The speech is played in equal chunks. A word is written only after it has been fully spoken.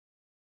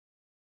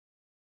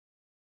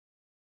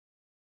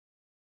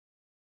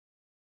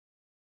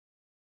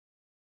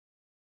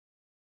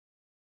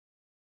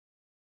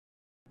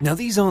Now,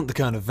 these aren't the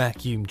kind of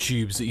vacuum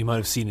tubes that you might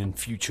have seen in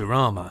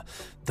Futurama,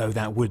 though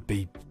that would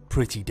be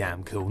pretty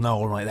damn cool. No,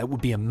 alright, that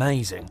would be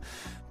amazing.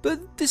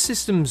 But this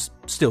system's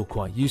still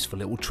quite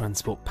useful. It will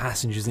transport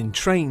passengers in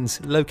trains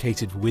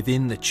located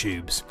within the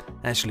tubes.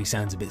 Actually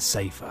sounds a bit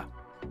safer.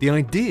 The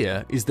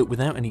idea is that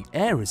without any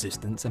air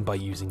resistance and by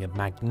using a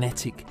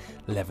magnetic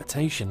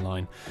levitation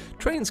line,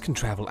 trains can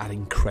travel at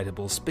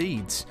incredible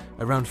speeds,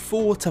 around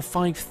 4,000 to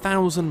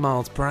 5,000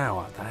 miles per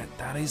hour.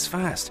 That is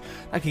fast.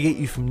 That could get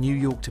you from New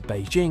York to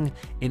Beijing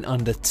in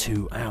under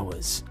 2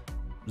 hours.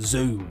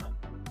 Zoom.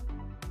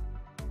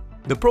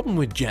 The problem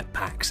with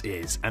jetpacks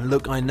is, and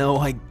look, I know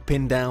I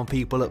pin down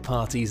people at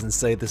parties and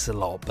say this a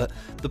lot, but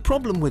the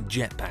problem with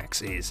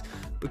jetpacks is,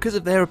 because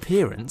of their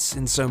appearance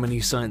in so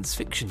many science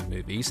fiction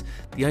movies,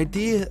 the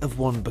idea of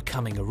one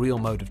becoming a real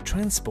mode of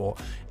transport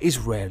is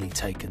rarely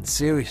taken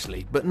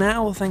seriously. But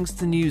now, thanks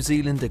to New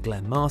Zealander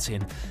Glenn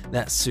Martin,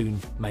 that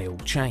soon may all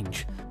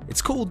change.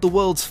 It's called the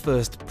world's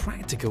first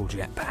practical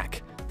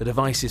jetpack. The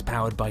device is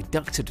powered by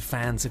ducted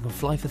fans and can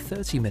fly for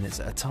 30 minutes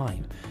at a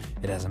time.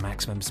 It has a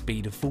maximum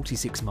speed of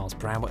 46 miles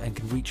per hour and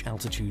can reach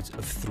altitudes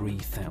of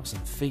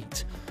 3,000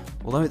 feet.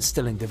 Although it's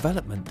still in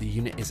development, the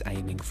unit is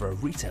aiming for a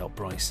retail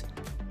price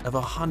of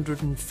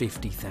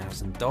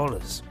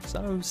 $150,000,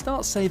 so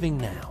start saving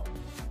now.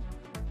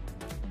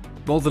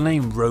 While the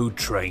name road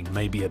train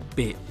may be a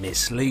bit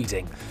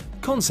misleading,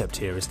 the concept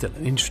here is still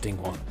an interesting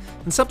one,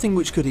 and something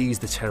which could ease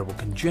the terrible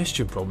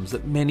congestion problems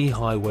that many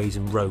highways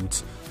and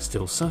roads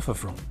still suffer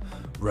from.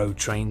 Road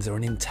trains are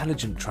an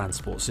intelligent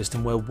transport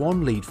system where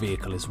one lead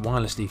vehicle is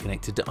wirelessly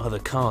connected to other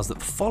cars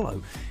that follow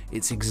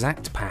its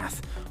exact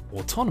path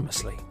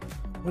autonomously.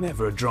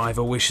 Whenever a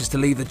driver wishes to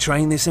leave the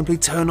train, they simply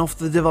turn off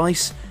the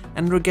device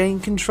and regain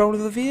control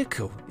of the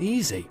vehicle.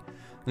 Easy.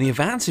 And the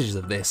advantages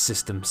of this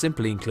system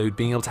simply include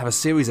being able to have a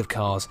series of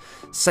cars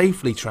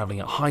safely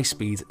travelling at high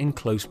speeds in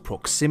close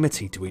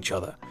proximity to each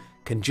other.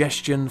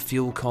 Congestion,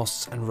 fuel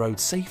costs and road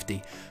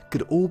safety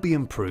could all be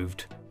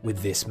improved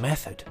with this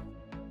method.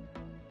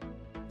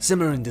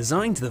 Similar in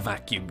design to the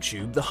vacuum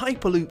tube, the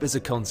Hyperloop is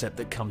a concept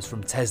that comes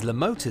from Tesla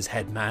Motors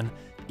headman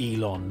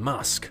Elon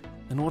Musk.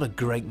 And what a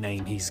great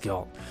name he's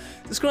got.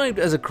 Described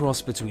as a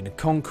cross between a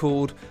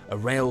Concorde, a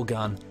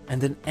railgun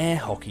and an air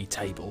hockey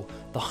table,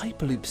 the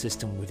Hyperloop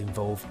system would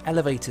involve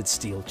elevated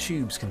steel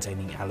tubes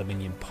containing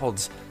aluminium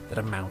pods that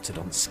are mounted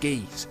on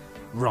skis.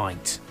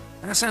 Right,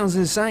 that sounds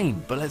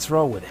insane, but let's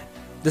roll with it.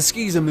 The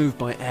skis are moved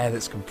by air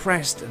that's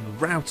compressed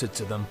and routed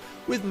to them,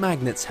 with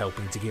magnets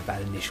helping to give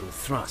that initial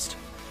thrust.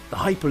 The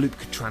Hyperloop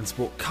could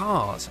transport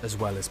cars as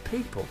well as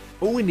people.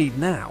 All we need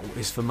now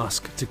is for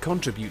Musk to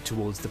contribute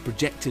towards the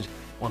projected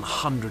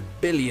 $100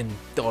 billion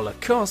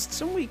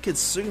costs, and we could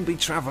soon be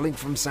travelling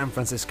from San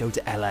Francisco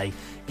to LA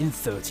in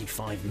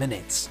 35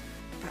 minutes.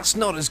 That's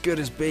not as good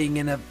as being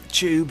in a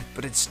tube,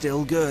 but it's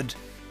still good.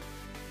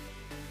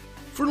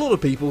 For a lot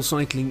of people,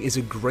 cycling is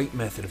a great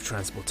method of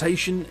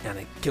transportation, and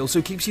it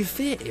also keeps you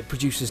fit. It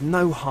produces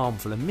no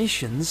harmful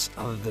emissions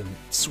other than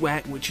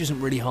sweat, which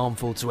isn't really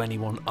harmful to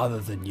anyone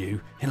other than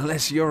you,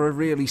 unless you're a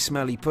really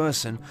smelly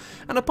person.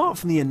 And apart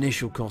from the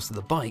initial cost of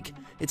the bike,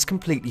 it's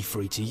completely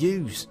free to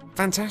use.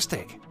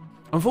 Fantastic.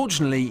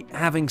 Unfortunately,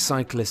 having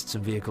cyclists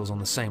and vehicles on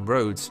the same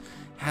roads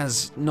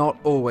has not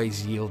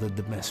always yielded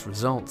the best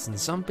results, and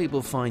some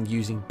people find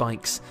using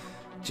bikes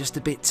just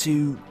a bit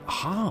too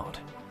hard.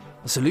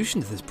 A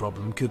solution to this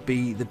problem could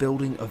be the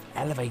building of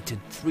elevated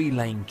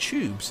 3-lane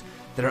tubes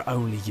that are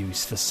only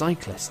used for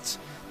cyclists.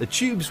 The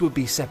tubes would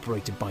be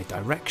separated by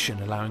direction,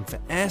 allowing for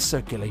air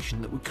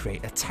circulation that would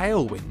create a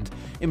tailwind,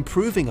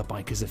 improving a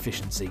biker's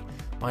efficiency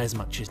by as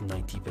much as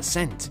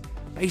 90%.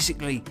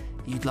 Basically,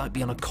 you'd like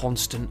be on a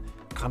constant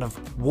kind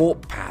of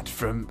warp pad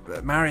from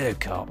Mario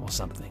Kart or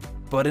something,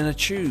 but in a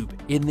tube,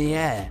 in the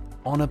air,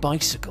 on a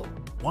bicycle.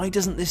 Why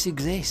doesn't this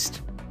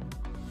exist?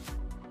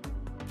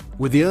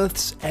 With the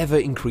Earth's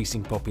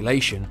ever-increasing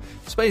population,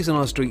 space on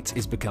our streets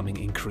is becoming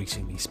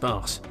increasingly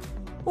sparse.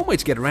 One way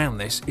to get around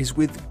this is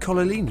with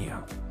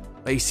Cololineo.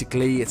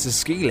 Basically, it's a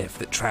ski lift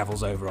that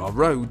travels over our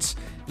roads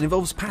and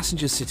involves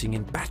passengers sitting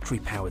in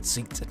battery-powered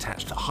seats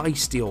attached to high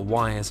steel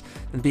wires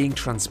and being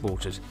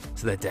transported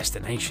to their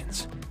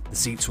destinations. The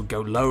seats would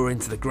go lower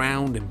into the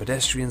ground in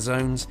pedestrian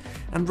zones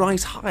and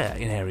rise higher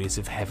in areas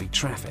of heavy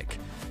traffic.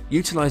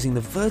 Utilising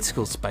the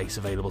vertical space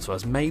available to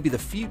us may be the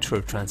future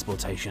of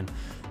transportation,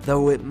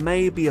 though it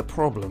may be a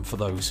problem for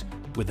those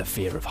with a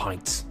fear of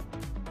heights.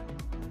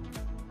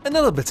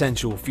 Another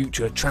potential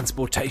future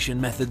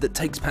transportation method that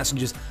takes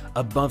passengers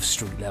above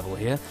street level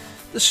here,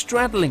 the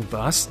straddling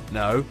bus.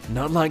 No,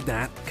 not like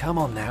that. Come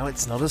on now,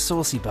 it's not a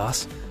saucy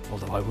bus.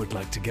 Although I would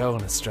like to go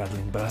on a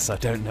straddling bus, I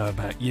don't know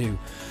about you.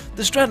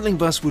 The straddling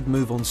bus would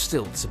move on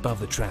stilts above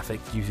the traffic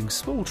using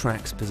small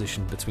tracks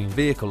positioned between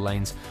vehicle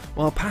lanes,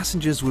 while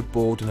passengers would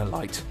board and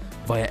alight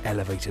via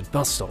elevated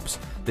bus stops.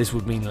 This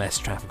would mean less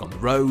traffic on the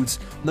roads,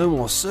 no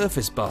more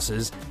surface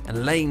buses,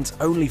 and lanes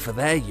only for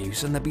their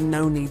use, and there'd be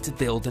no need to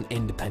build an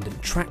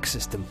independent track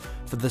system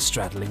for the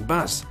straddling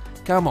bus.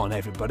 Come on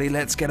everybody,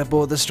 let's get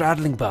aboard the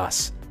straddling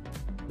bus.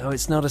 No,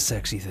 it's not a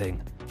sexy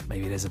thing.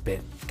 Maybe it is a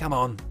bit. Come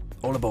on,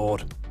 all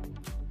aboard.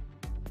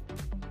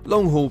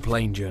 Long-haul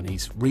plane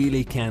journeys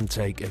really can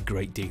take a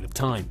great deal of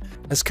time.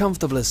 As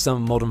comfortable as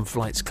some modern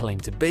flights claim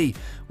to be,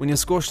 when you're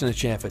squashed in a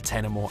chair for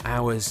 10 or more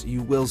hours,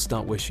 you will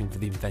start wishing for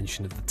the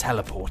invention of the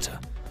teleporter.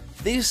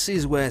 This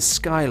is where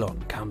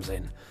Skylon comes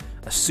in,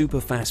 a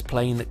super-fast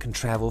plane that can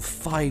travel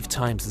 5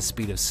 times the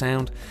speed of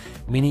sound,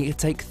 meaning it could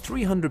take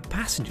 300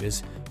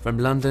 passengers from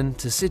London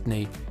to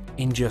Sydney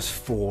in just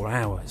 4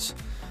 hours.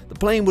 The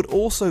plane would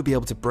also be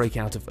able to break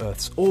out of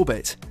Earth's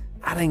orbit,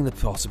 adding the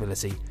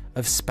possibility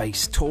of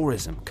space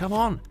tourism. Come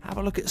on, have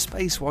a look at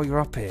space while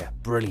you're up here.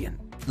 Brilliant.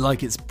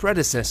 Like its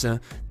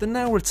predecessor, the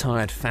now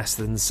retired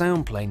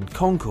faster-than-sound plane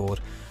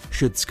Concorde,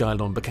 should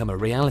Skylon become a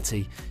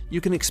reality,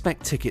 you can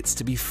expect tickets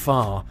to be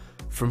far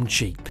from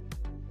cheap.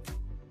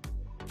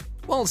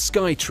 While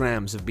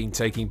Skytrams have been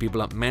taking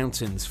people up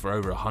mountains for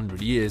over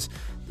 100 years,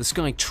 the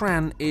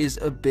Skytran is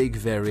a big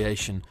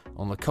variation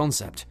on the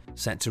concept.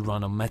 Set to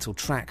run on metal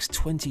tracks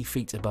 20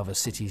 feet above a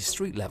city's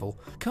street level,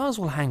 cars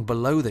will hang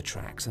below the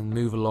tracks and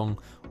move along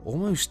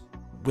almost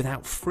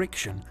without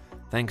friction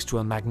thanks to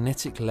a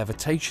magnetic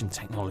levitation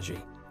technology.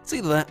 It's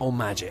either that or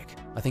magic.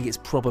 I think it's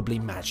probably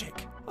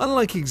magic.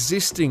 Unlike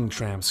existing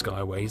tram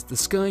skyways, the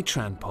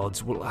Skytran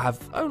pods will have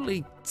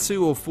only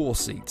 2 or 4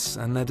 seats,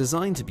 and they're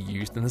designed to be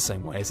used in the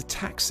same way as a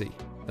taxi.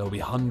 There will be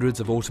hundreds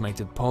of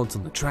automated pods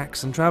on the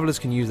tracks, and travellers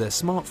can use their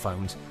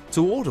smartphones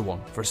to order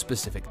one for a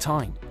specific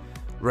time.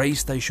 Raise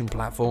station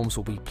platforms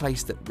will be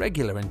placed at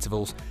regular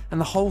intervals, and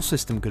the whole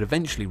system could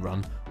eventually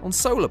run on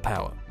solar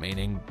power,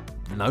 meaning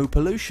no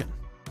pollution.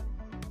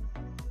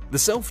 The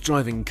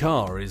self-driving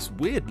car is,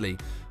 weirdly,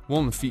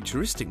 one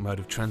futuristic mode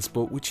of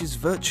transport which is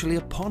virtually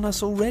upon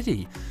us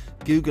already.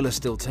 Google are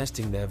still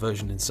testing their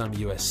version in some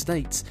US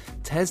states,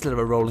 Tesla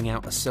are rolling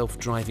out a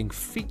self-driving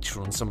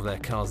feature on some of their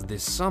cars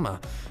this summer,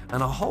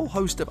 and a whole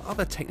host of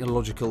other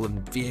technological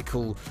and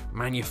vehicle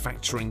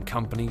manufacturing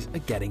companies are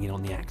getting in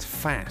on the act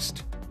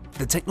fast.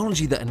 The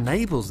technology that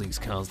enables these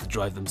cars to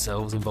drive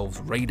themselves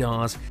involves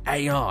radars,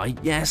 AI,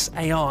 yes,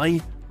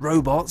 AI,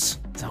 robots,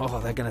 oh,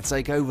 they're going to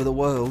take over the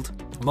world,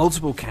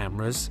 multiple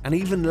cameras, and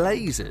even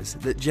lasers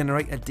that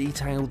generate a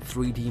detailed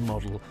 3D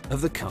model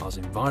of the car's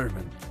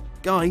environment.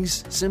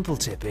 Guys, simple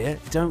tip here,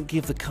 don't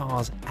give the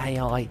cars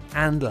AI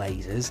and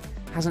lasers.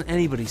 Hasn't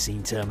anybody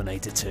seen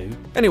Terminator 2?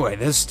 Anyway,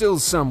 there's still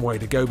some way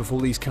to go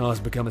before these cars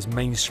become as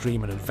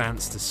mainstream and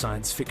advanced as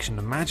science fiction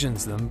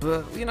imagines them,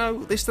 but,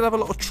 they still have a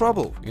lot of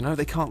trouble.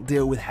 They can't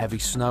deal with heavy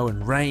snow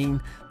and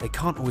rain, they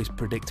can't always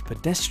predict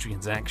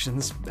pedestrians'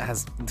 actions,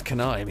 as can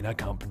I. I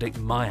can't predict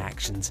my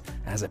actions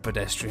as a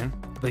pedestrian.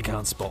 They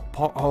can't spot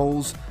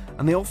potholes,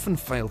 and they often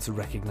fail to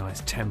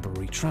recognise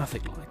temporary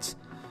traffic lights.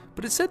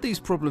 But it's said these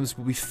problems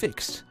will be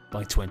fixed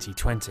by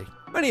 2020.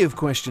 Many have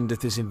questioned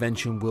if this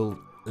invention will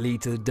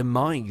lead to the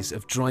demise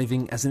of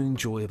driving as an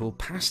enjoyable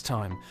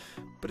pastime,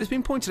 but it's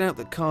been pointed out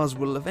that cars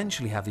will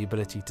eventually have the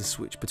ability to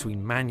switch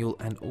between manual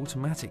and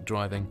automatic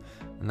driving,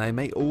 and they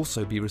may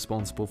also be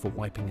responsible for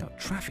wiping out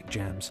traffic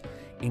jams,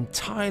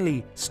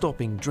 entirely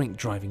stopping drink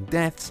driving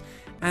deaths,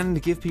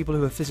 and give people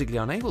who are physically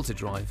unable to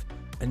drive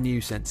a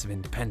new sense of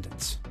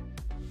independence.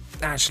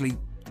 Actually,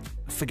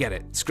 forget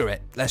it, screw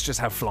it, let's just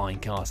have flying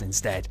cars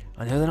instead.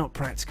 I know they're not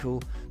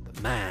practical,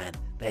 but man,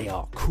 they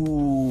are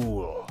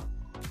cool.